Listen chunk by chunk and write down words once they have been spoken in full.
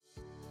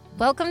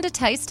Welcome to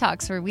Tice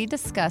Talks, where we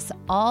discuss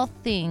all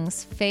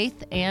things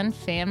faith and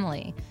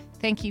family.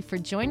 Thank you for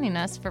joining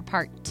us for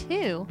part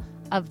 2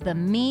 of the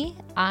Me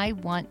I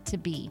Want to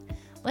Be.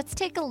 Let's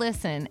take a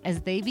listen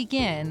as they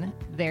begin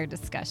their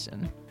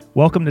discussion.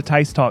 Welcome to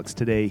Tice Talks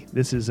today.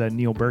 This is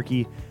Neil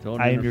Berkey. Don't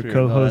I am interfere. your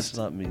co-host.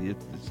 No, that's not me.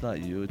 It's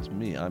not you. It's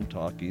me. I'm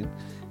talking,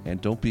 and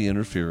don't be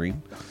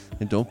interfering,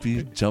 and don't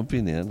be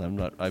jumping in. I'm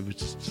not. I was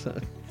just.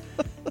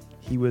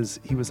 He was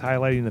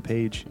highlighting the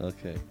page.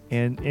 Okay.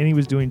 And he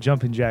was doing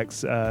jumping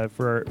jacks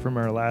from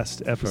our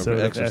last episode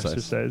of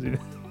exercising.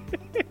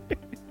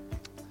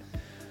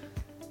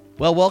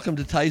 Well, welcome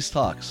to Tice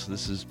Talks.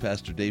 This is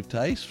Pastor Dave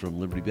Tice from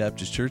Liberty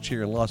Baptist Church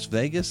here in Las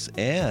Vegas,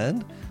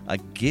 and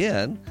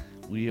again,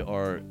 we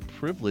are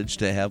privileged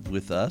to have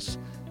with us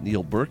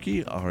Neil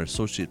Berkey, our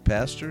associate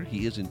pastor.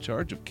 He is in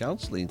charge of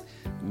counseling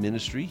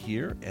ministry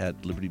here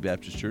at Liberty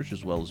Baptist Church,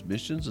 as well as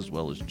missions, as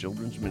well as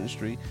children's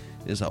ministry,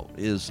 is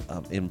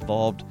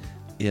involved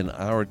in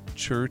our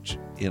church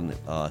in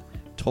a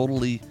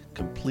totally,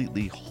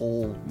 completely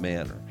whole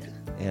manner.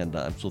 And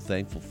I'm so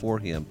thankful for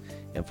him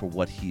and for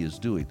what he is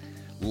doing.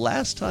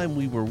 Last time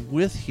we were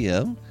with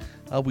him,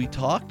 we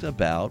talked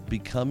about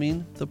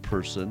becoming the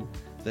person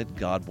that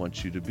God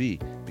wants you to be,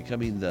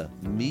 becoming the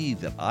me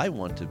that I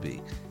want to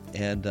be.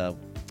 And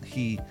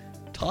he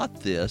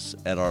taught this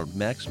at our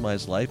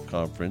Maximize Life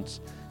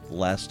conference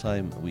last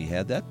time we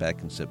had that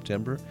back in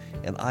September.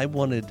 And I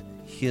wanted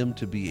him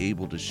to be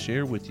able to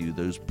share with you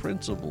those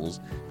principles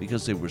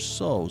because they were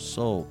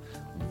so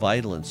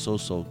vital and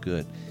so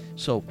good.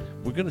 So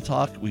we're going to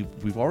talk,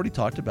 we've already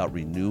talked about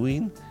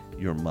renewing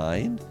your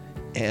mind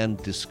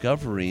and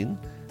discovering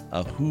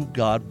who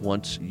God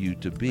wants you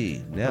to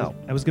be. Now,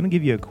 I was going to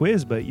give you a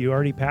quiz, but you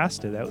already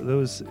passed it.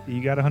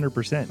 You got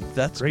 100%.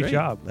 That's great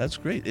job. That's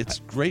great. It's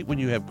great when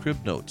you have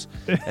crib notes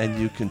and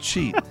you can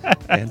cheat.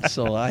 And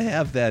so I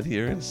have that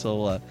here, and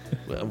so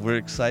we're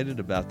excited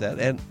about that.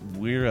 And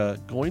we're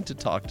going to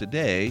talk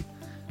today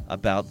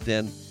about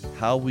then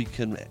how we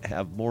can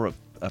have more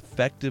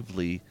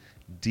effectively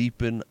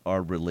deepen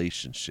our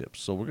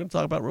relationships. So we're going to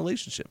talk about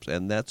relationships,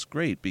 and that's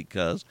great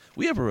because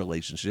we have a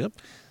relationship.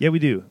 Yeah, we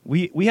do.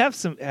 We have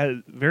some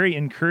very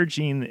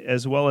encouraging,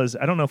 as well as,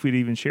 I don't know if we'd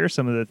even share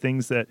some of the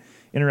things that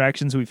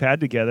interactions we've had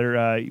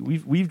together.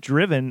 We've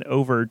driven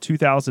over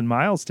 2,000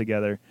 miles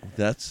together.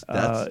 That's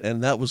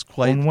and that was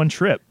quite on one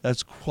trip.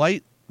 That's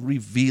quite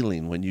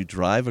revealing when you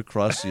drive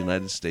across the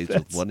United States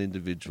with one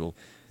individual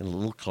in a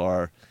little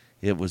car.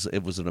 It was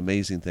an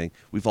amazing thing.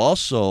 We've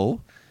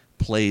also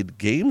played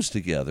games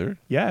together.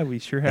 Yeah, we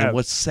sure have. And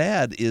what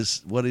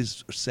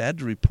is sad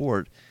to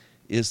report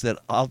is that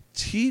I'll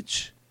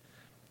teach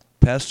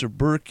Pastor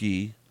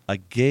Berkey a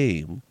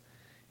game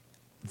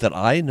that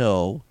I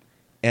know,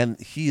 and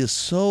he is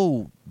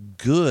so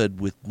good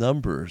with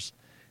numbers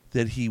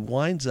that he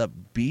winds up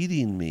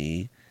beating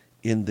me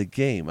in the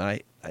game.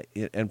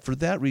 And for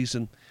that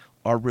reason,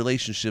 our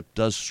relationship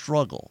does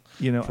struggle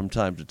from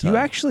time to time. You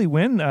actually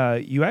win.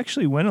 You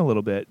actually win a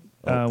little bit.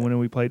 When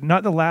we played,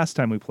 not the last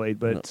time we played,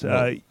 but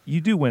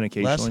you do win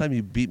occasionally. Last time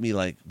you beat me,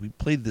 we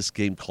played this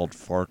game called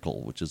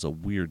Farkle, which is a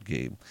weird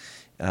game,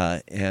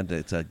 and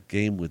it's a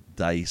game with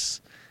dice,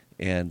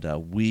 and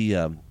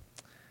and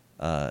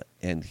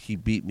he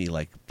beat me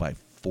by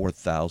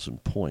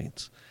 4,000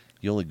 points.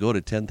 You only go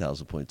to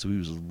 10,000 points, so he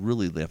was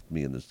really left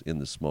me in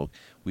the smoke.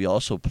 We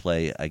also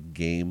play a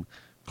game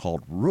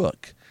called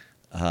Rook,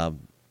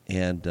 and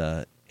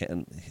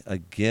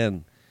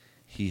again,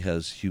 he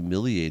has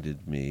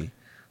humiliated me.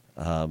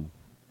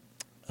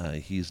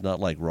 He's not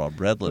like Rob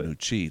Redlin who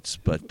cheats,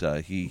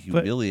 but he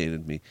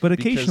humiliated me. But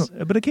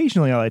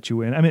occasionally I'll let you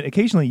win. I mean,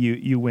 occasionally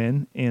you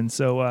win, and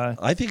so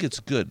I think it's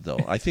good though.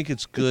 I think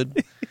it's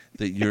good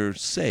that you're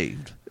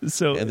saved,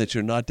 and that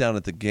you're not down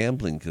at the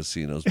gambling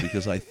casinos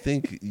because I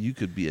think you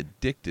could be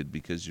addicted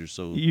because you're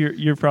so.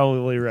 You're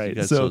probably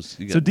right. So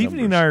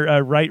deepening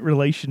our right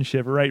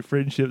relationship, or right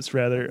friendships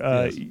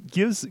rather,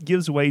 yes.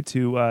 gives way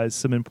to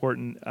some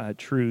important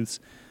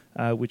truths.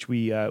 Which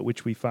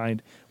we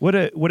find. What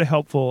a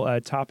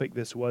helpful topic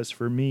this was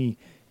for me,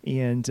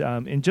 and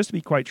just to be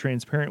quite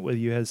transparent with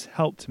you, has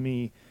helped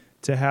me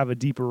to have a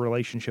deeper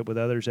relationship with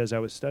others as I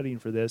was studying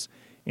for this,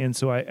 and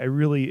so I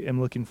really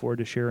am looking forward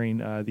to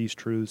sharing these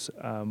truths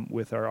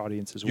with our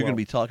audience as well. You're going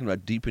to be talking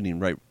about deepening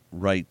right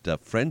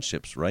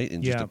friendships, right,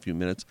 in just a few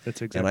minutes.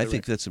 That's exactly and I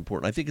think right. that's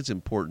important. I think it's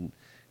important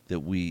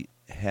that we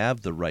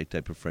have the right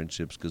type of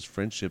friendships because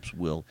friendships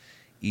will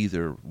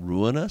either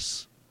ruin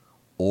us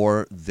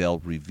or they'll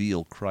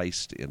reveal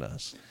Christ in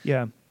us.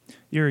 Yeah,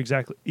 you're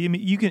exactly. I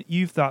mean,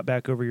 you've thought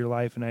back over your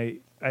life,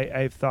 and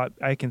I've thought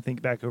I can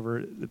think back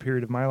over the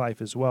period of my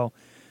life as well.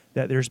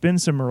 That there's been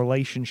some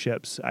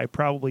relationships I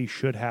probably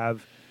should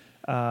have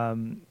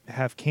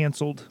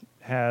canceled,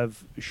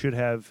 should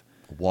have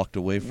walked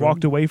away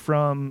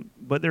from.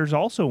 But there's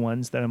also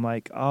ones that I'm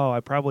like,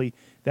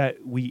 that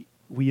we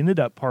ended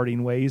up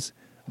parting ways.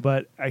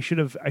 But I should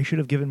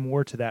have given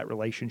more to that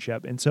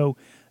relationship. And so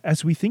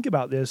as we think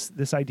about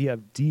this idea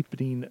of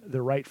deepening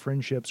the right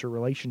friendships or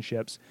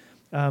relationships,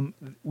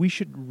 we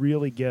should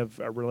really give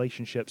our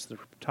relationships the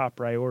top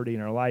priority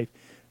in our life.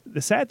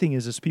 the sad thing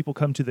is, as people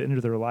come to the end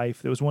of their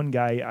life, there was one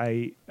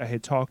guy I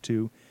had talked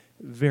to,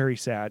 very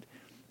sad.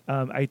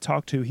 I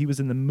talked to, he was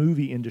in the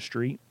movie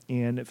industry,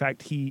 and in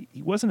fact, he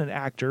wasn't an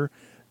actor.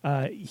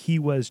 He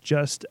was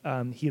just,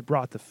 he had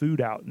brought the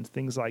food out and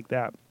things like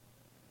that.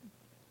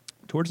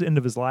 Towards the end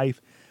of his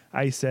life,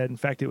 I said, in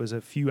fact, it was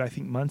a few, I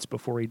think, months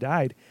before he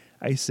died,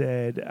 I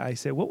said,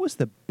 what was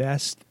the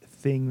best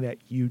thing that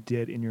you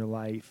did in your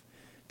life?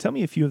 Tell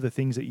me a few of the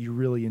things that you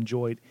really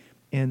enjoyed.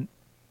 And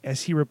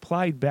as he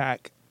replied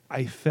back,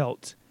 I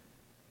felt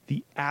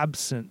the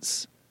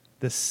absence,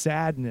 the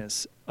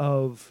sadness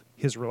of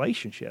his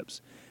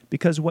relationships.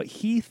 Because what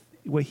he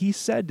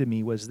said to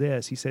me was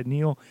this. He said,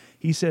 Neil,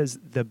 he says,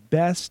 the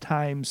best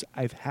times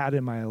I've had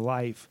in my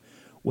life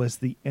was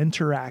the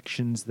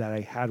interactions that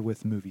I had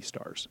with movie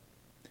stars.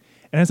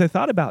 And as I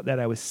thought about that,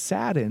 I was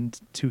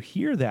saddened to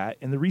hear that.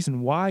 And the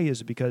reason why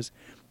is because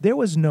there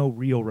was no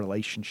real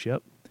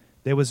relationship.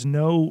 There was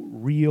no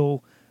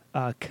real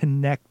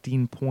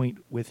connecting point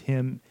with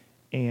him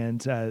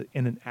and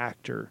an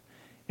actor.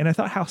 And I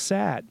thought, how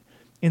sad.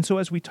 And so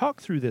as we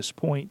talk through this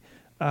point,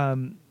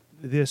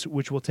 this,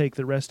 which will take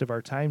the rest of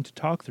our time to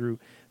talk through,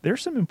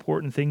 there's some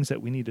important things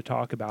that we need to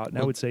talk about. And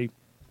I would say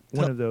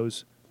one of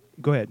those,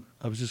 go ahead.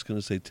 I was just going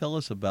to say, tell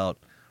us about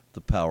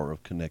the power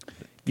of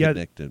connectedness. Yeah,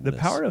 the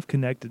power of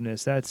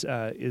connectedness, that's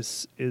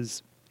is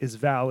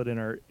valid in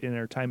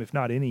our time, if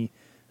not any,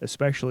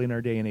 especially in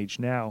our day and age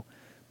now.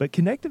 But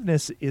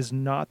connectedness is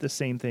not the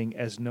same thing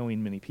as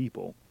knowing many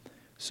people.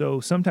 So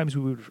sometimes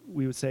we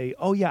would say,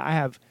 oh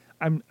yeah,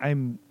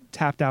 I'm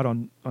tapped out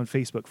on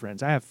Facebook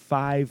friends. I have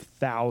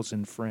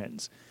 5,000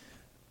 friends.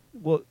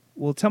 Well,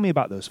 tell me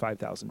about those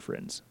 5,000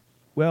 friends.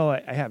 Well,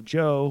 I have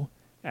Joe,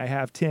 I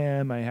have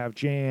Tim, I have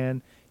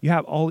Jan. You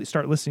have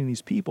start listening to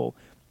these people.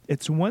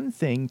 It's one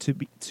thing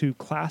to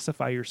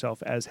classify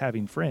yourself as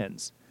having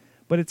friends,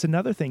 but it's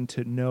another thing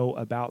to know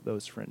about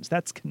those friends.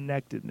 That's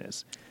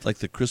connectedness. It's like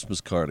the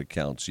Christmas card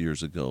accounts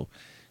years ago.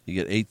 You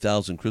get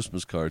 8,000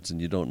 Christmas cards and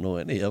you don't know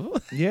any of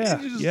them.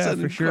 Yeah, you just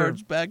send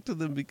cards back to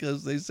them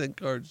because they sent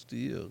cards to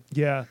you.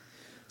 Yeah.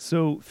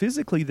 So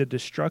physically, the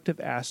destructive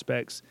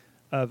aspects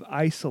of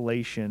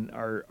isolation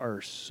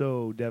are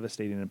so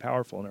devastating and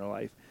powerful in our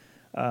life.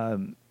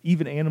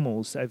 Even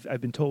animals,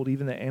 I've been told,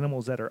 even the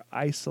animals that are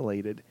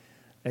isolated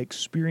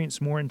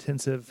experience more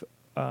intensive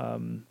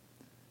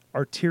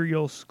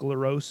arterial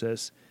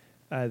sclerosis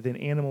than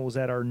animals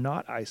that are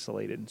not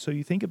isolated. So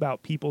you think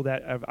about people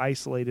that have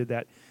isolated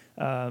that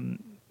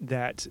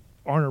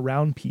aren't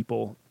around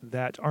people,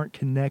 that aren't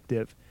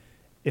connective.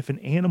 If an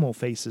animal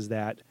faces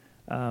that,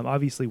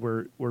 obviously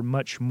we're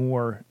much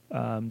more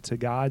to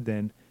God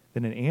than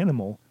an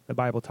animal, the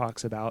Bible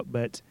talks about.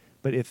 But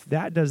if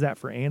that does that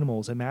for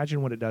animals,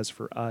 imagine what it does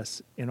for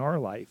us in our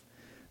life.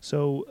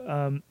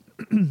 So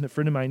a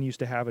friend of mine used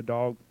to have a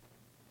dog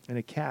and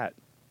a cat.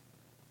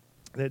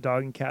 That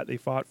dog and cat, they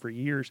fought for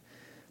years.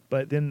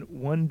 But then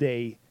one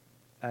day,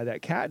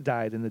 that cat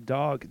died, and the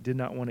dog did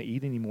not want to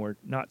eat anymore.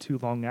 Not too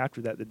long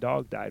after that, the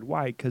dog died.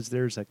 Why? Because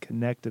there's a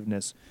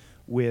connectiveness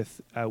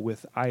with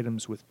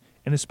items,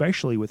 and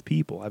especially with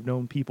people. I've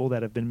known people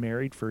that have been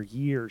married for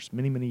years,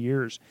 many, many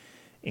years,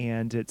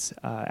 and it's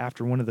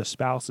after one of the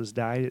spouses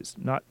died, it's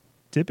not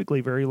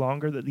typically very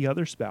longer that the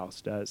other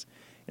spouse does.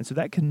 And so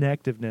that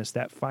connectiveness,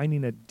 that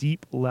finding a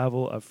deep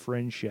level of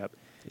friendship.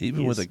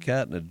 Even with a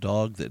cat and a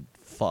dog that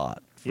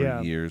fought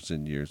for years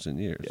and years and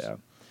years. Yeah.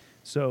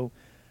 So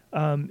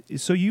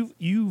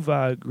you've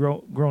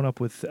grown up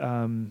with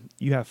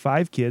you have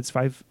 5 kids,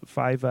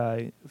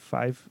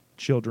 five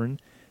children.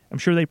 I'm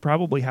sure they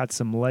probably had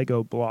some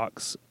Lego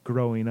blocks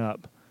growing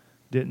up,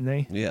 didn't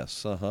they?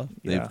 Yes.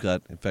 Yeah.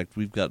 In fact,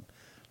 we've got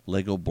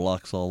Lego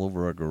blocks all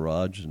over our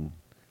garage, and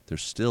they're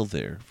still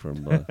there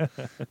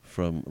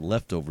from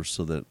leftovers,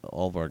 so that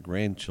all of our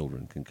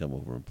grandchildren can come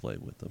over and play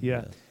with them.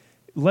 Yeah.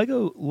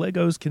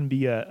 Legos can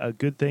be a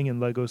good thing,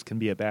 and Legos can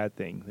be a bad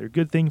thing. They're a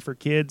good thing for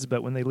kids,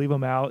 but when they leave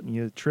them out and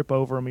you trip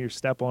over them or you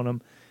step on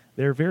them,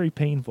 they're very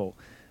painful.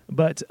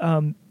 But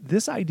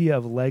this idea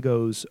of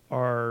Legos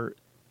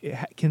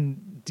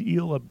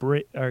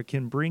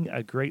can bring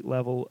a great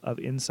level of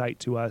insight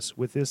to us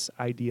with this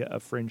idea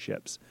of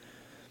friendships.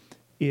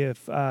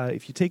 If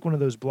you take one of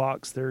those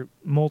blocks, they're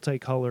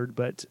multicolored,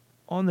 but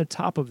on the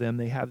top of them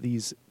they have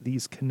these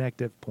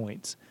connective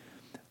points.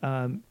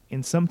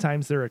 And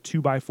sometimes they're a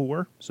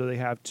 2x4, so they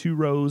have 2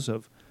 rows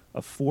of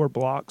 4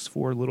 blocks,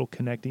 4 little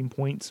connecting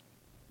points.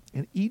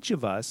 And each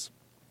of us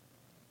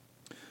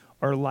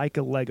are like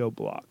a Lego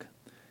block.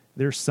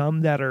 There's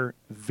some that are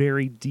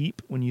very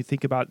deep when you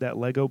think about that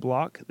Lego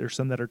block. There's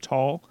some that are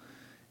tall,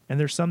 and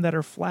there's some that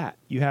are flat.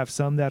 You have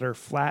some that are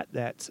flat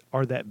that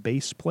are that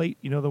base plate.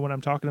 You know the one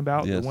I'm talking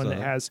about? Yes, the one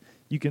that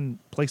you can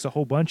place a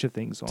whole bunch of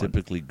things on.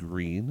 Typically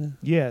green.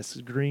 Yes,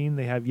 green.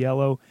 They have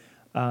yellow.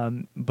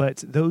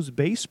 But those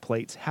base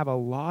plates have a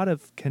lot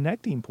of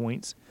connecting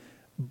points,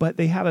 but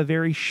they have a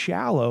very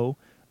shallow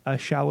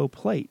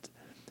plate.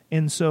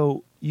 And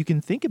so you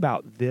can think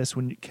about this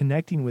when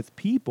connecting with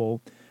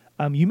people.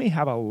 You may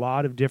have a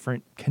lot of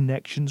different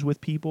connections with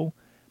people,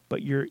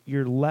 but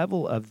your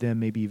level of them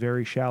may be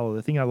very shallow.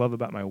 The thing I love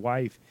about my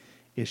wife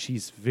is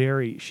she's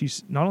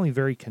not only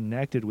very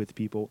connected with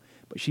people,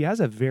 but she has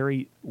a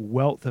very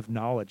wealth of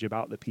knowledge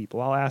about the people.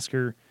 I'll ask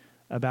her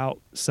about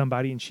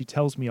somebody and she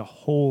tells me a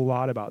whole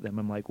lot about them.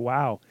 I'm like,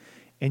 wow.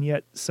 And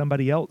yet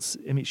somebody else,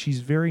 I mean, she's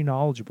very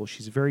knowledgeable.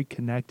 She's very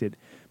connected,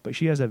 but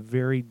she has a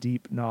very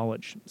deep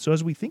knowledge. So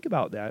as we think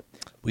about that,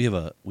 we have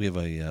a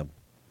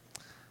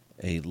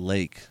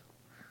lake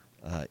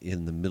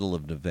in the middle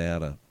of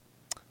Nevada.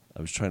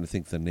 I was trying to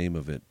think the name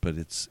of it, but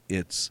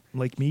it's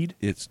Lake Mead?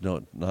 It's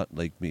not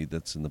Lake Mead.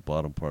 That's in the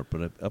bottom part,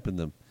 but up in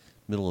the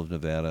middle of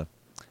Nevada,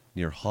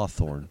 near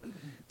Hawthorne,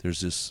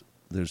 there's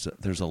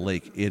a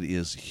lake. It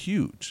is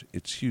huge.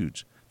 It's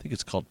huge. I think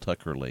it's called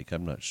Tucker Lake.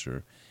 I'm not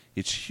sure.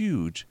 It's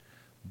huge,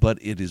 but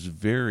it is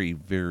very,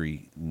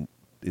 very.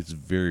 It's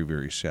very,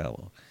 very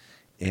shallow,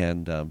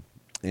 and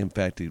in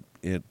fact,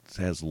 it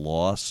has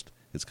lost.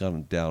 It's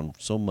gone down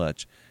so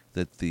much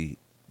that the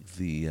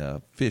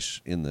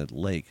fish in the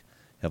lake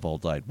have all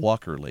died.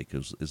 Walker Lake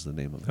is the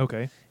name of it.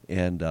 Okay.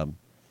 And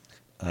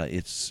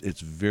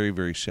it's very,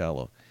 very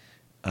shallow.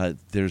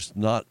 There's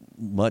not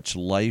much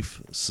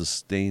life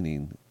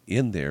sustaining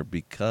in there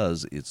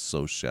because it's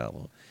so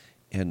shallow.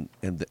 And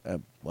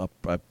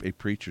a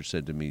preacher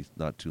said to me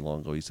not too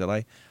long ago, he said,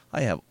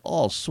 I have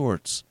all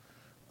sorts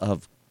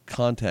of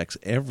contacts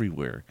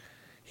everywhere.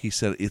 He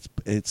said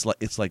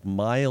it's like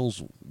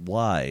miles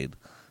wide,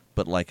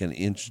 but like an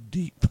inch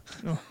deep.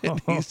 And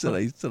he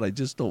said, I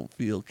just don't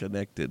feel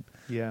connected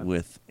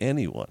with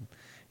anyone.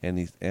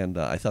 And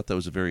I thought that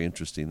was a very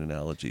interesting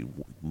analogy.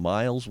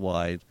 Miles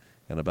wide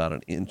and about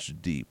an inch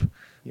deep.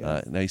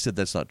 Yeah. Now he said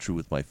that's not true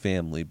with my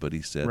family, but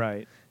he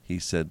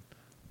said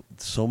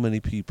so many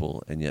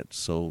people and yet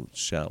so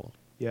shallow.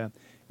 Yeah,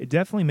 it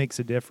definitely makes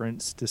a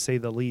difference, to say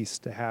the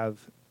least, to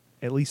have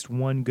at least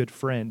one good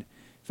friend.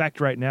 In fact,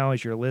 right now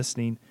as you're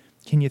listening,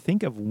 can you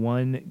think of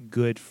one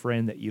good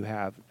friend that you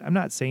have? I'm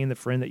not saying the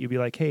friend that you'll be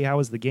like, hey, how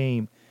was the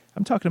game?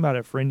 I'm talking about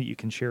a friend that you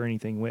can share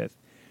anything with.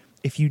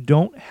 If you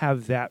don't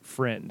have that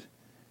friend,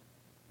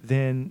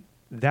 then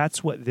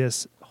that's what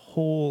this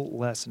whole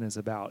lesson is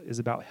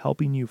about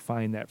helping you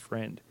find that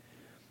friend.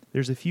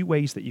 There's a few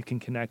ways that you can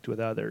connect with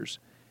others,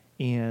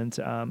 and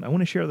I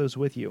want to share those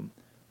with you.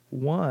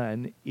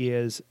 One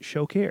is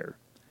show care.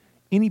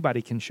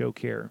 Anybody can show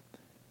care.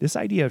 This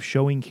idea of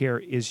showing care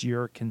is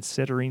you're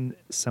considering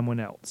someone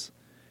else.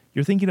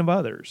 You're thinking of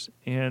others.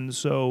 And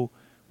so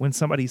when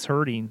somebody's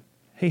hurting,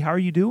 hey, how are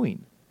you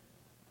doing?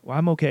 Well,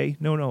 I'm okay.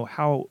 No,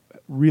 how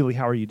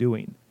are you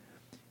doing?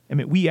 I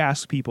mean, we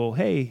ask people,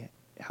 hey,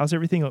 how's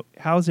everything?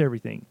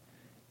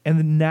 And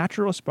the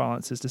natural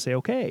response is to say,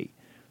 okay.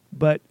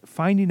 But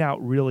finding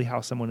out really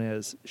how someone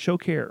is, show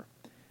care.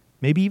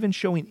 Maybe even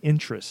showing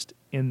interest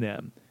in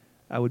them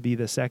would be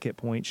the second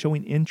point.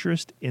 Showing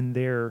interest in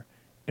their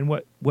and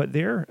what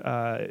their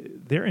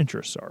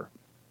interests are.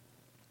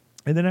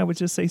 And then I would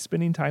just say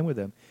spending time with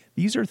them.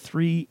 These are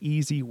 3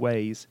 easy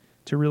ways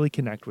to really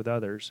connect with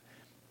others: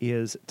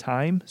 is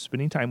time,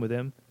 spending time with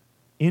them,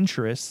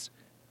 interests,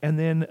 and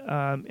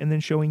then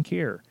showing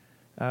care.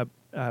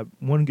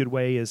 One good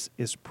way is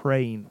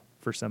praying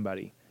for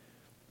somebody,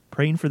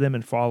 praying for them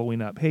and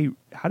following up. Hey,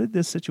 how did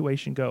this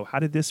situation go? How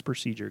did this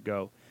procedure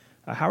go?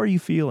 How are you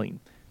feeling?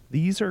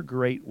 These are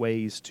great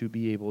ways to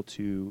be able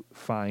to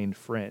find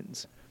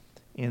friends.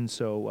 And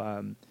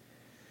so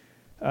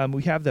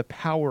we have the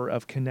power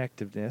of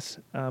connectiveness,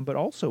 but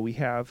also we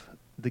have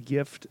the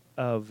gift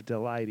of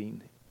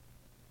delighting.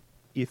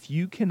 If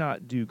you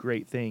cannot do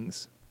great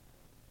things,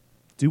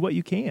 do what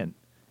you can.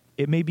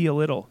 It may be a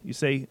little. You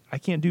say, I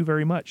can't do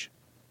very much.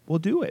 Well,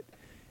 do it.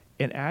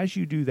 And as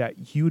you do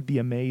that, you would be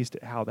amazed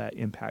at how that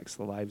impacts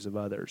the lives of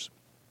others.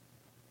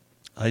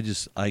 I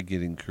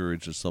get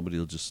encouraged if somebody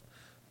will just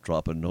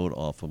drop a note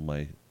off on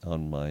my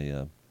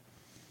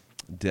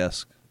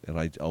desk, and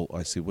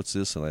I say, what's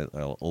this? And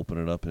I'll open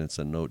it up, and it's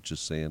a note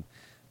just saying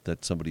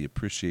that somebody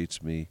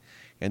appreciates me.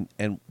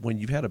 And when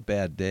you've had a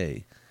bad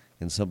day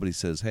and somebody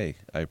says, hey,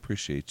 I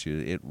appreciate you,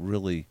 it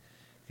really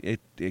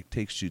it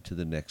takes you to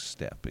the next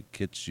step. It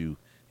keeps you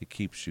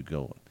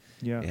going.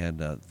 Yeah. And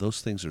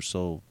those things are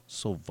so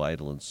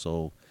vital and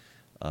so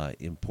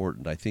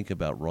important. I think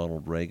about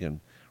Ronald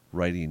Reagan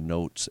writing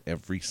notes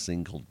every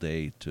single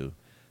day to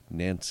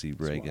Nancy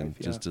Reagan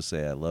just to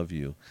say, I love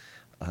you.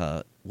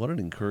 What an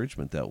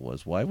encouragement that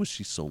was. Why was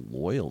she so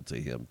loyal to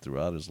him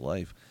throughout his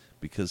life?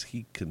 Because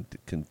he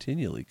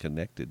continually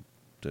connected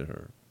to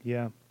her.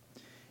 Yeah.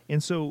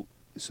 And so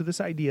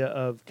this idea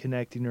of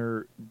connecting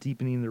or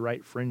deepening the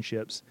right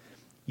friendships,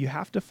 you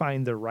have to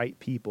find the right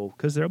people,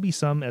 because there'll be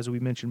some, as we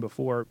mentioned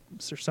before,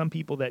 there's some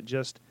people that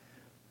just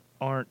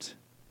aren't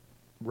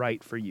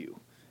right for you.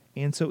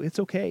 And so it's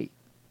okay.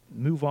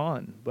 Move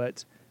on.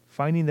 But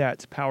finding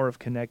that power of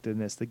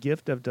connectedness, the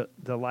gift of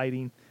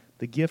delighting,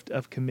 the gift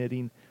of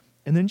committing,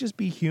 and then just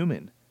be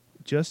human.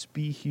 Just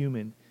be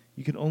human.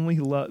 You can only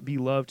be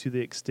loved to the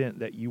extent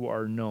that you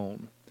are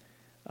known.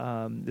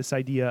 This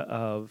idea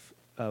of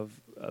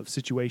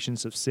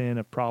situations of sin,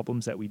 of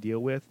problems that we deal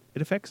with,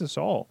 it affects us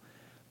all.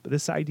 But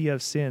this idea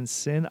of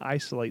sin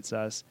isolates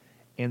us,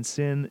 And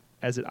sin,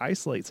 as it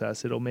isolates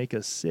us, it'll make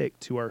us sick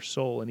to our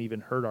soul and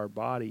even hurt our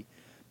body.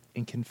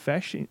 And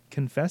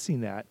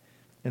confessing that,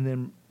 and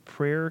then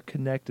prayer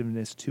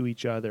connectiveness to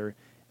each other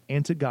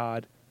and to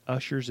God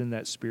ushers in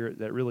that spirit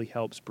that really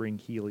helps bring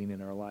healing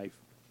in our life.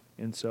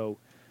 And so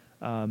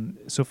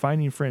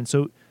finding friends.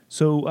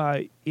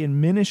 So in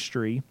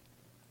ministry,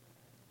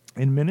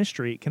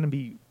 it can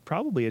be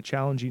probably a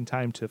challenging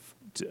time to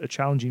a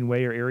challenging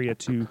way or area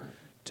to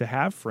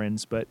have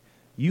friends. But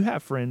you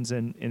have friends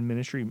in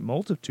ministry,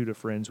 multitude of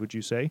friends. Would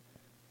you say?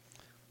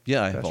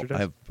 Yeah,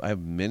 I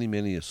have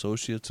many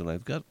associates, and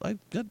I've got a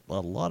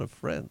lot of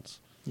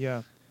friends.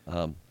 Yeah,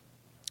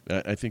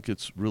 I think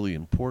it's really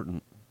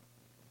important.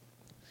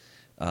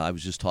 I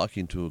was just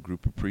talking to a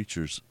group of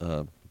preachers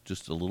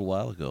just a little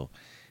while ago,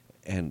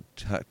 and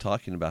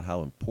talking about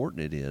how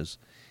important it is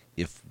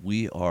if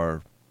we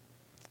are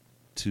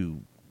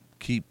to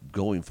keep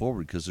going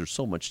forward, because there's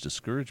so much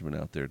discouragement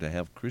out there, to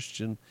have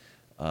Christian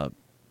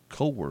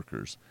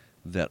co-workers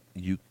that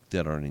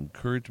are an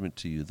encouragement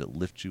to you, that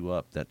lift you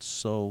up. That's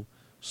so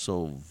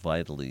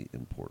vitally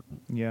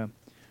important. Yeah.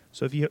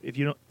 So if you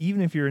don't,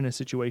 even if you're in a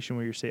situation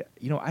where you're saying,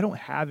 I don't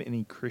have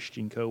any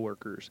Christian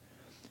coworkers,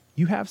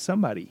 you have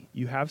somebody,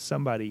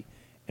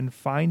 and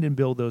find and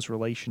build those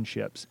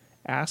relationships.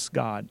 Ask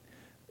God,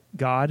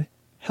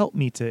 help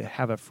me to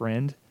have a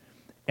friend,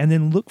 and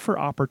then look for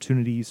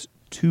opportunities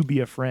to be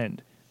a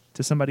friend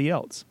to somebody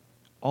else.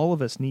 All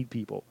of us need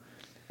people.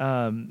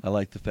 I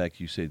like the fact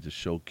you say to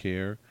show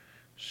care,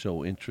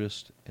 show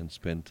interest, and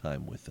spend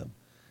time with them.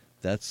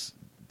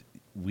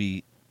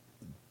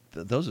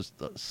 Those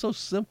are so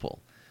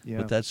simple,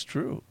 but that's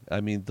true.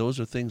 I mean, those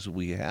are things that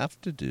we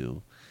have to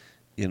do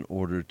in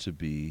order to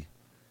be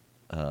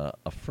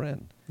a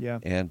friend. Yeah.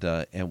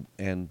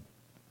 And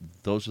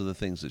those are the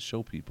things that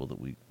show people that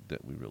we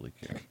really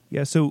care.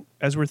 Yeah. So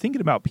as we're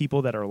thinking about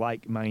people that are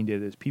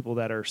like-minded, as people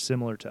that are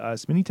similar to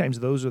us, many times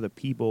those are the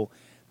people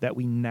that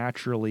we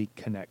naturally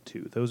connect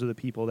to. Those are the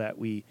people that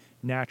we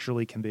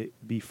naturally can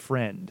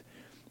befriend.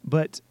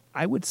 But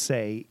I would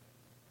say,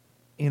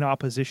 in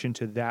opposition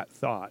to that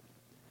thought,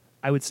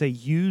 I would say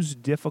use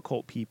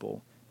difficult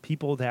people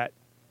that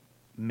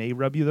may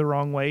rub you the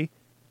wrong way.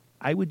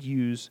 I would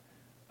use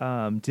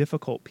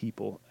difficult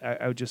people.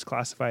 I would just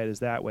classify it as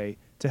that way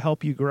to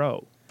help you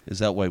grow. Is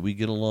that why we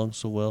get along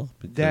so well?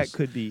 That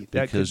could be.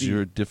 Because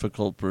you're a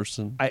difficult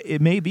person?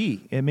 It may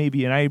be. And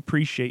I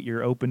appreciate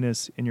your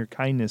openness and your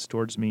kindness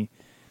towards me.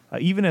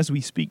 Even as we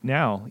speak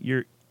now,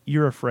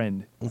 you're a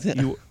friend.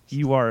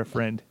 You are a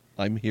friend.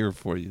 I'm here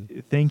for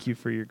you. Thank you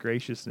for your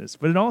graciousness.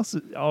 But in all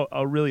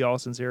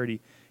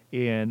sincerity,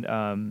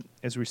 and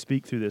as we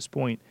speak through this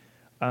point,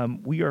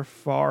 we are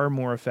far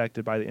more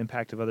affected by the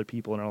impact of other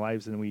people in our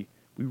lives than we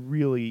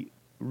really,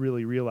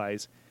 really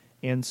realize.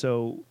 And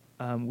so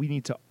we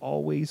need to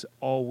always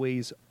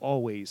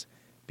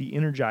be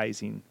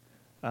energizing,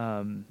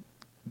 and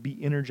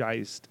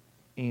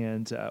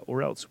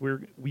or else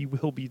we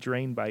will be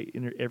drained by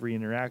every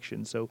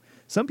interaction. So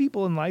some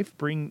people in life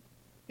bring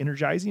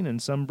energizing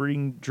and some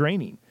bring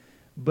draining,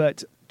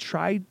 but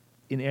try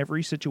in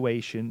every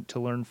situation to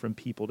learn from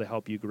people to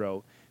help you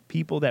grow.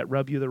 People that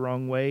rub you the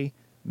wrong way,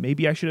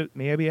 maybe I said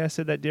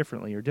that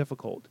differently or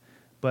difficult,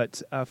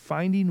 but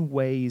finding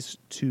ways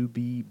to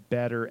be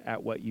better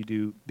at what you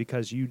do,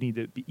 because you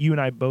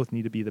and I both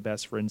need to be the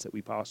best friends that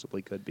we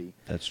possibly could be.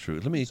 That's true.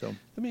 Let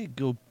me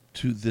go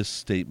to this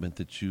statement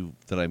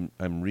that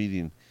I'm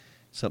reading,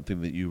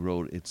 something that you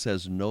wrote. It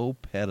says no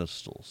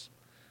pedestals.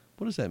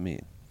 What does that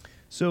mean?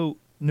 So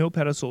no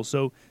pedestals.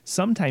 So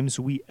sometimes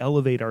we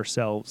elevate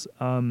ourselves,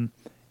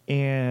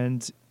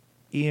 and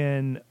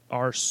in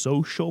our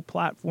social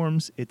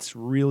platforms, it's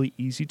really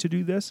easy to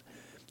do this.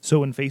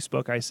 So in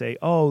Facebook, I say,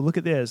 "Oh, look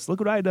at this! Look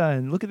what I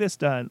done! Look at this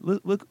done!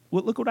 Look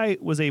what I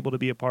was able to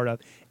be a part of,"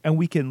 and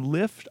we can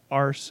lift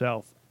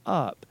ourselves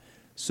up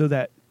so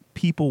that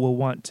people will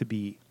want to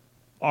be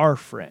our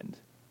friend.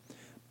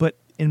 But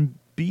in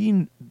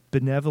being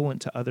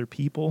benevolent to other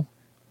people,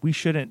 we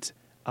shouldn't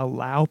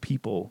allow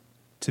people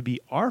to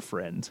be our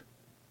friend.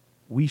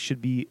 We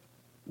should be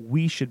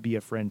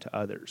a friend to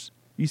others.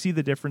 You see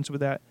the difference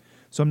with that?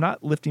 So I'm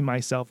not lifting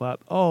myself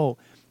up.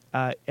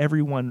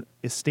 Everyone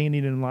is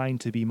standing in line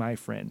to be my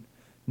friend.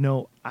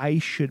 No, I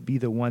should be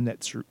the one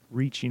that's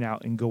reaching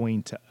out and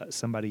going to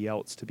somebody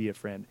else to be a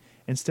friend.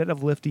 Instead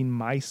of lifting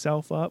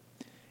myself up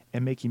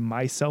and making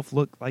myself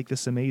look like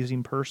this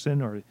amazing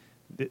person or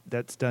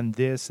that's done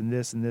this and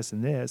this and this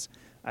and this,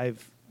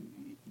 I've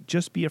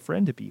just be a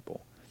friend to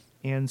people.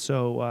 And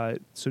so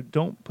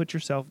don't put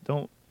yourself,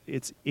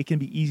 it can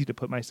be easy to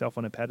put myself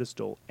on a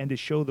pedestal and to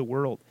show the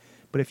world.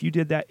 But if you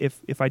did that,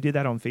 if I did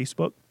that on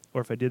Facebook,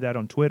 or if I did that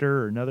on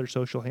Twitter or another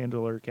social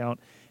handle or account,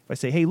 if I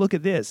say, "Hey, look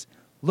at this,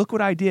 look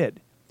what I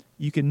did,"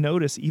 you can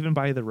notice even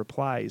by the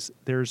replies,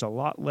 there's a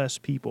lot less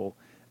people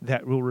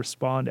that will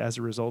respond as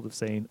a result of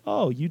saying,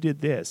 "Oh, you did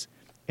this."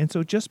 And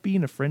so just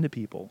being a friend to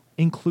people,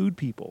 include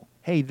people.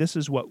 Hey, this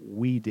is what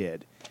we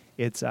did.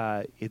 It's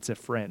a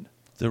friend.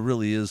 There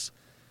really is,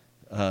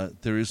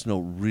 there is no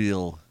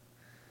real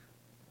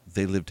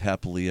they lived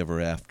happily ever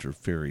after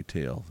fairy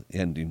tale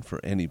ending for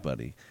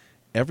anybody.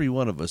 Every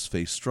one of us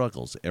face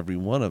struggles. Every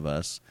one of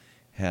us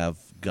have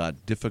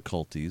got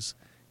difficulties,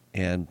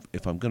 and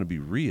if I'm going to be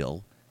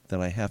real,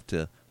 then I have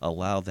to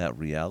allow that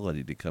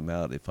reality to come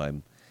out. If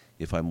I'm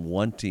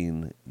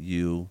wanting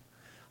you,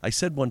 I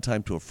said one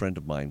time to a friend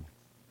of mine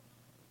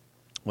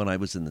when I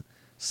was in the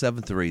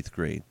 7th or 8th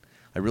grade,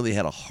 I really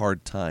had a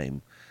hard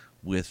time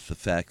with the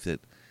fact that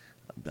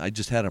I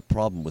just had a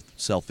problem with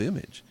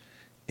self-image,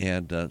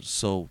 and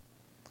so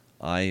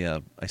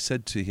I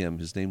said to him,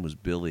 his name was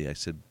Billy. I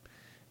said,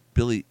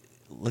 Billy,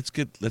 let's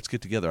get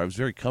together. I was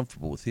very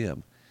comfortable with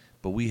him,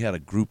 but we had a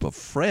group of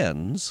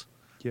friends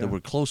that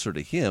were closer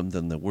to him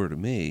than they were to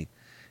me,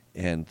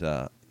 and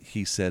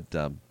he said,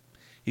 well,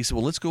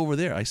 let's go over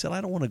there. I said,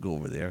 I don't want to go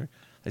over there.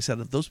 I said,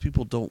 if those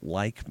people don't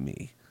like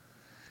me.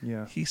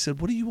 Yeah. He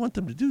said, what do you want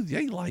them to do?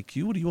 They like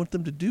you. What do you want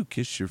them to do?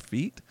 Kiss your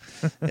feet?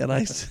 And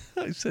I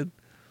said,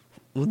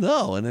 well,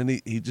 no. And then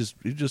he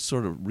just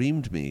sort of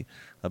reamed me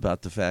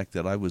about the fact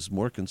that I was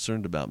more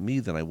concerned about me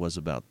than I was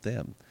about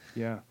them.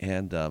 Yeah.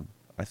 And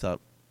I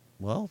thought,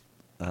 well,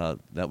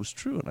 that was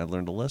true, and I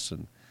learned a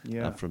lesson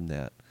from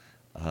that.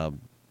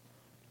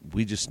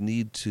 We just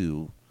need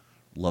to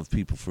love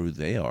people for who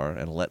they are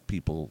and let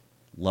people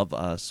love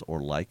us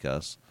or like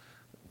us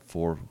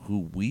for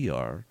who we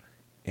are,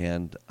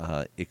 and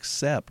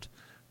accept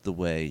the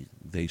way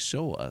they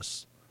show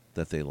us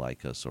that they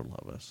like us or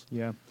love us.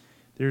 Yeah.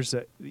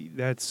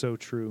 That's so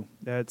true.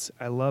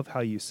 I love how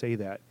you say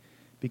that,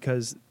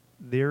 because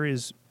there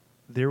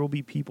will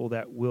be people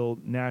that will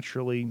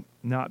naturally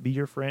not be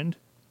your friend,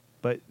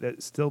 but that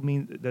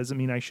doesn't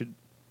mean I should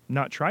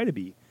not try to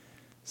be.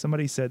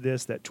 Somebody said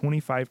this, that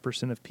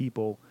 25% of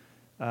people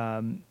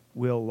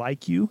will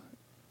like you,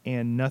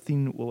 and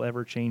nothing will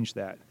ever change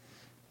that.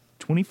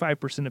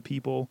 25% of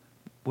people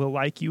will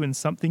like you, and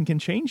something can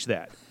change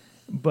that.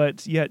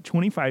 But yet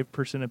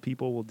 25% of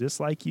people will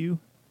dislike you,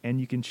 and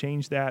you can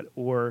change that,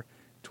 or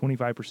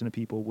 25% of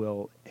people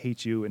will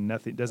hate you, and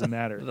nothing doesn't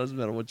matter. It doesn't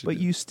matter what you do.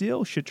 But you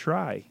still should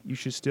try. You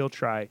should still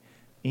try.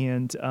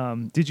 And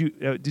did you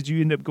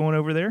end up going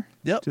over there?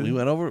 Yep, we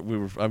went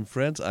over. I'm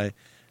friends. I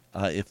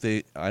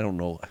don't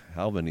know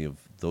how many of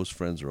those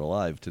friends are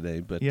alive today,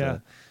 but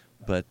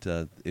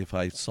if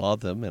I saw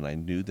them and I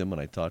knew them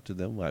and I talked to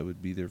them, I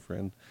would be their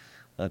friend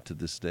to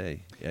this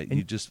day.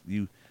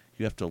 You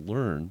have to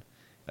learn.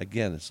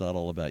 Again, it's not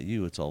all about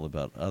you; it's all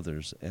about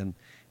others. And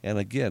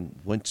again,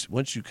 once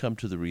you come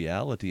to the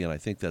reality, and I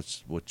think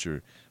that's what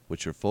your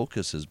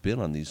focus has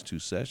been on these 2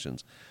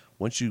 sessions.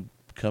 Once you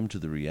come to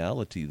the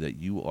reality that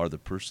you are the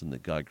person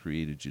that God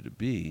created you to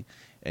be,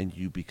 and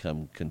you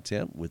become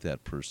content with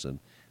that person,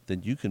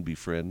 then you can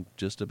befriend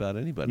just about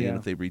anybody. Yeah. And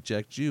if they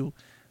reject you,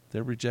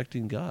 they're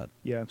rejecting God.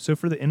 Yeah. So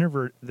for the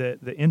introvert,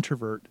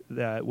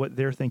 what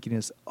they're thinking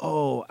is,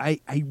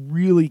 I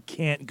really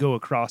can't go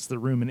across the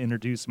room and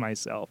introduce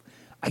myself.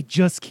 I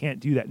just can't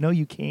do that. No,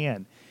 you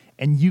can.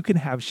 And you can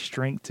have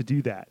strength to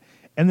do that.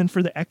 And then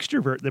for the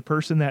extrovert, the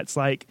person that's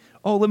like,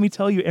 let me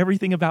tell you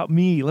everything about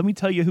me. Let me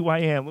tell you who I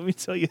am. Let me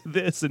tell you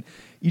this. And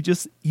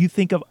you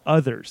think of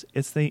others.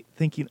 It's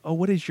thinking,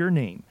 what is your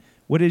name?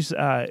 What is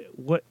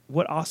what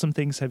awesome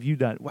things have you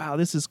done? Wow,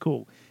 this is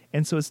cool.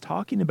 And so it's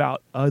talking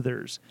about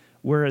others,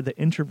 where the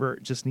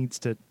introvert just needs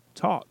to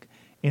talk.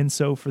 And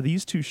so for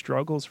these 2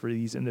 struggles for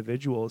these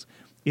individuals,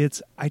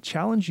 I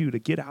challenge you to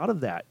get out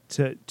of that,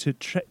 to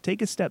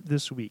take a step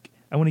this week.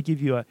 I want to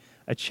give you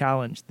a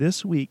challenge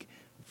this week.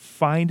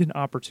 Find an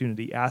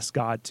opportunity. Ask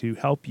God to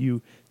help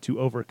you to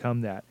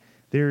overcome that.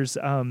 There's,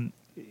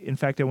 in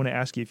fact, I want to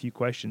ask you a few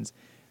questions.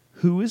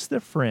 Who is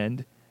the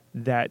friend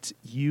that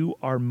you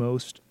are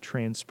most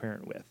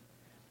transparent with?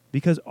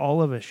 Because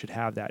all of us should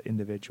have that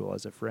individual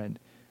as a friend.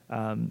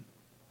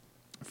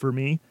 For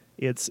me,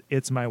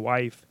 it's my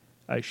wife.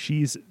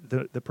 She's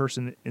the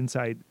person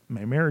inside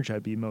my marriage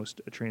I'd be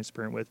most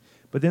transparent with.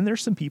 But then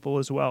there's some people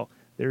as well.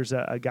 There's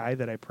a guy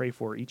that I pray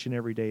for each and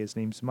every day. His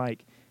name's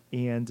Mike.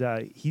 And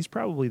he's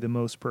probably the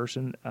most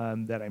person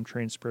that I'm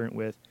transparent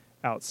with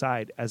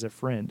outside as a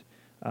friend.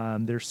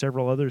 There's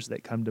several others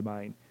that come to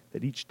mind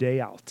that each day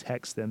I'll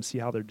text them, see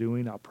how they're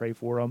doing. I'll pray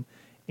for them.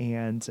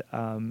 And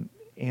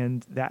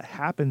that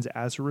happens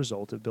as a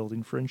result of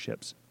building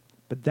friendships.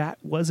 But that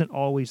wasn't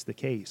always the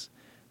case.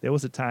 There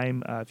was a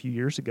time a few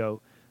years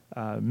ago,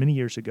 many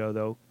years ago,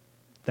 though,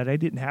 that I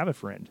didn't have a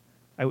friend.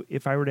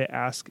 If I were to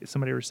ask, if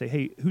somebody were to say,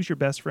 hey, who's your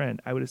best friend?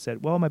 I would have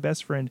said, well, my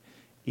best friend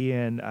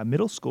in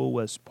middle school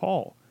was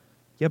Paul.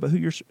 Yeah, but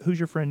who's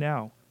your friend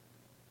now?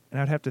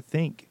 And I'd have to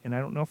think, and I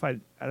don't know if I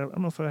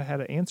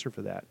had an answer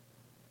for that.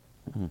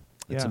 Mm-hmm.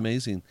 It's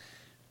amazing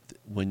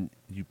when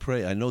you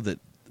pray. I know that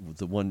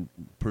the one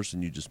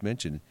person you just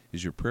mentioned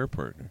is your prayer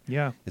partner.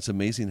 Yeah, it's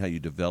amazing how you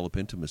develop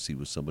intimacy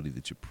with somebody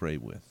that you pray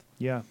with.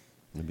 Yeah,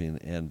 I mean,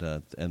 and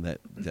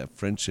that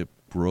friendship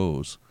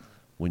grows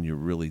when you're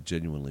really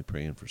genuinely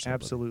praying for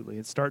somebody. Absolutely,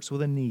 it starts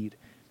with a need.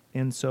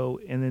 And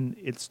then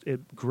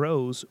it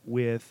grows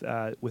with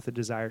a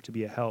desire to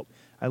be a help.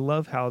 I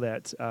love how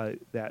that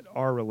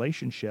our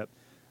relationship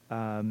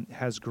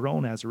has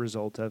grown as a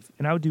result of,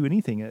 and I would do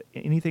anything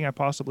I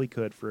possibly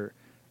could for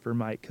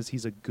Mike, because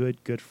he's a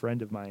good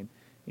friend of mine.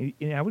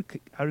 And I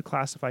would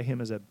classify him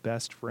as a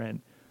best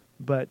friend.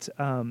 But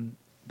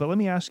let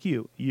me ask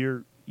you,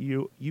 you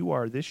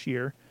are this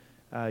year,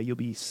 you'll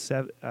be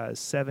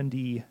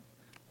 70.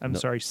 I'm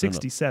sorry,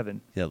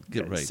 67. No. Yeah,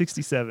 get right.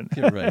 67.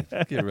 Get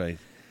right.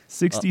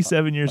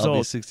 67 years I'll old.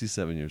 Be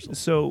 67 years old.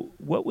 So,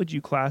 what would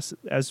you class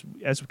as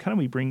kind of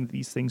we bring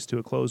these things to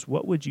a close?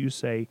 What would you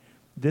say?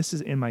 This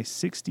is in my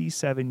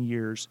 67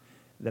 years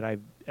that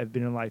I've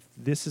been in life.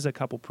 This is a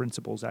couple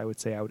principles I would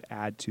say I would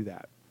add to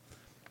that.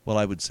 Well,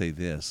 I would say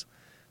this.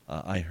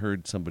 I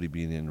heard somebody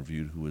being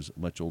interviewed who was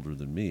much older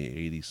than me,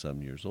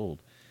 80-some years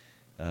old.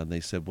 And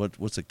they said,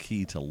 what's a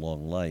key to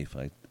long life?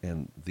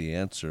 And the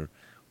answer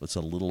was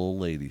a little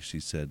old lady. She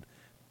said,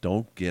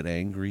 don't get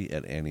angry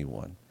at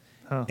anyone.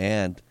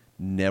 And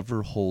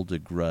never hold a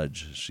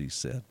grudge, she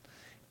said.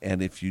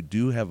 And if you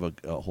do have a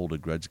hold a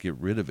grudge, get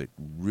rid of it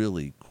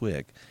really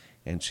quick.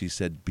 And she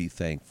said, be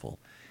thankful.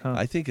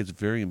 I think it's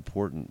very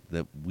important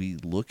that we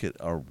look at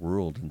our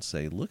world and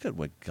say, look at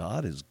what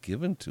God has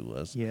given to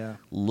us. Yeah.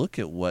 Look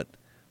at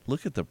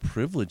the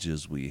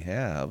privileges we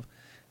have.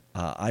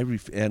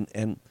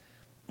 And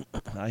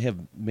I have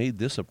made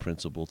this a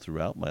principle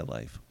throughout my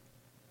life.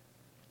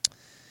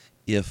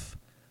 If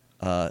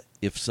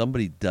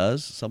somebody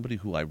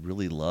who I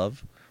really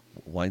love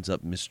winds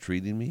up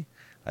mistreating me,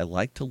 I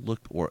like to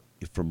look, or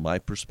from my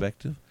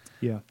perspective,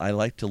 I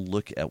like to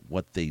look at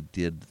what they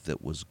did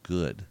that was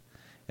good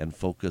and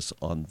focus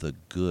on the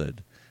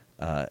good.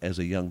 As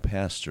a young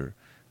pastor,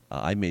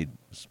 I made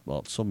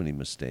so many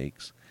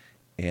mistakes,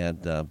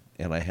 and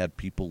I had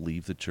people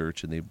leave the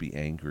church and they'd be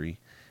angry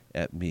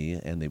at me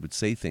and they would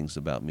say things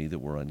about me that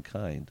were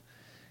unkind.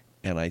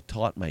 And I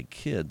taught my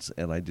kids,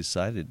 and I just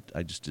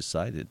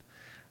decided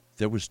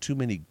there was too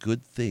many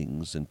good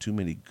things and too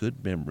many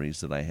good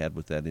memories that I had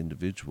with that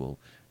individual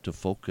to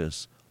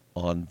focus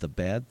on the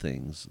bad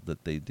things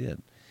that they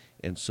did.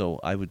 And so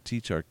I would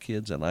teach our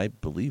kids, and I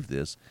believe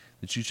this,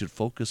 that you should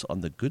focus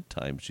on the good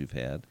times you've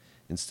had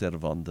instead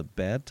of on the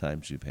bad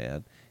times you've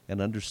had, and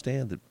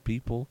understand that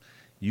people,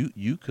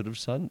 you could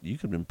have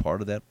been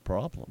part of that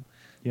problem.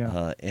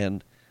 Yeah.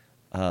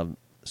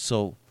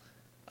 So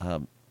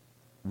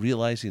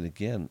realizing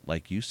again,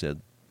 like you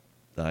said,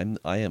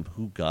 I am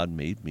who God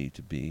made me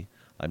to be.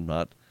 I'm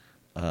not.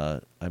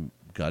 God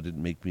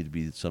didn't make me to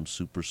be some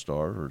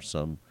superstar or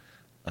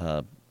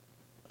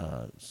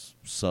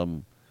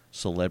some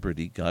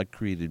celebrity. God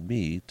created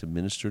me to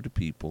minister to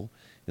people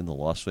in the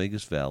Las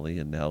Vegas Valley,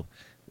 and now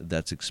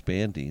that's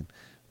expanding.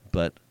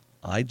 But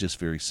I just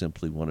very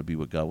simply want to be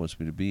what God wants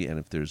me to be, and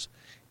if there's,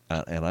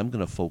 and I'm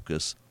going to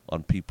focus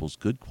on people's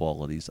good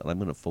qualities, and I'm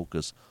going to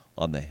focus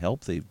on the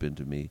help they've been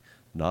to me,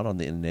 not on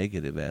the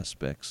negative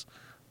aspects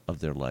of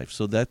their life.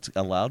 So that's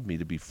allowed me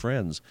to be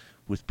friends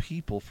with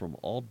people from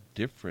all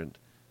different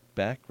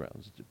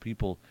backgrounds,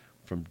 people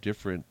from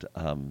different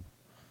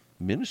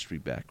ministry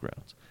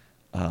backgrounds,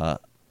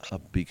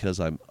 because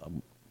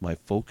my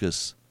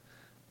focus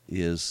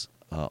is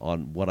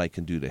on what I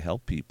can do to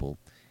help people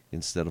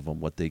instead of on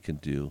what they can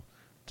do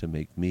to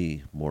make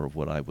me more of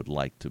what I would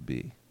like to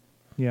be.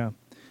 Yeah.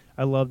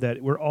 I love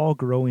that. We're all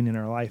growing in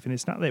our life, and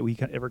it's not that we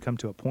ever come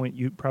to a point.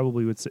 You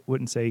probably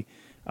wouldn't say,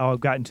 "Oh, I've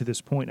gotten to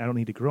this point. I don't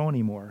need to grow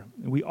anymore."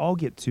 We all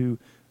get to,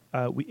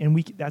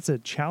 that's a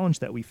challenge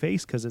that we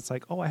face, because it's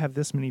like, "Oh, I have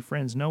this many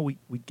friends." No, we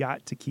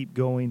got to keep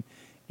going,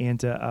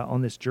 and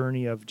on this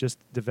journey of just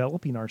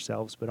developing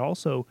ourselves, but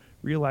also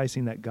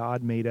realizing that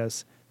God made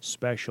us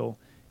special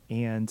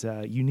and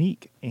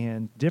unique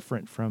and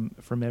different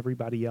from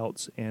everybody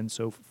else. And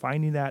so,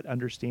 finding that,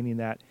 understanding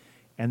that,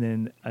 and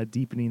then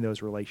deepening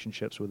those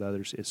relationships with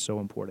others is so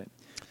important.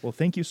 Well,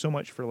 thank you so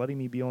much for letting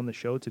me be on the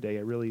show today.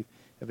 I really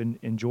have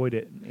enjoyed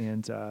it,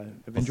 and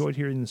I've enjoyed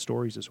hearing the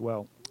stories as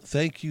well.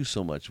 Thank you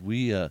so much.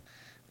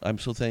 I'm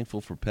so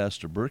thankful for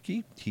Pastor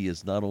Berkey. He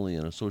is not only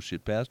an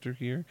associate pastor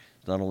here,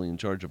 he's not only in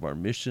charge of our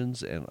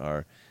missions and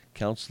our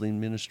counseling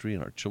ministry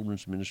and our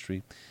children's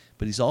ministry,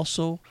 but he's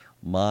also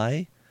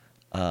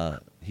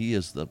he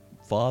is the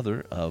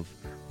father of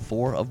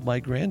 4 of my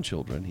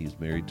grandchildren. He's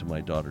married to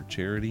my daughter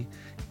Charity,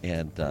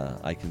 and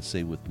I can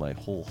say with my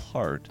whole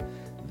heart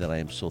that I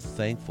am so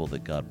thankful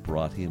that God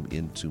brought him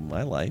into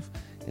my life,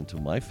 into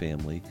my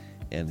family,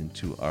 and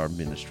into our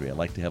ministry. I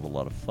like to have a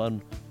lot of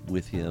fun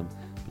with him,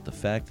 but the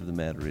fact of the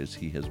matter is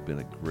he has been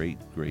a great,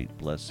 great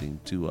blessing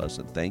to us,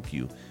 and thank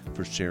you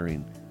for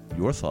sharing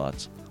your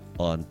thoughts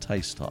on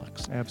Tice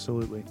Talks.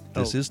 Absolutely.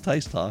 This is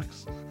Tice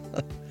Talks.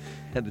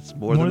 And it's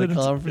more than a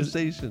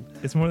conversation.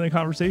 It's more than a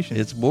conversation.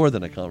 It's more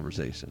than a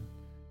conversation.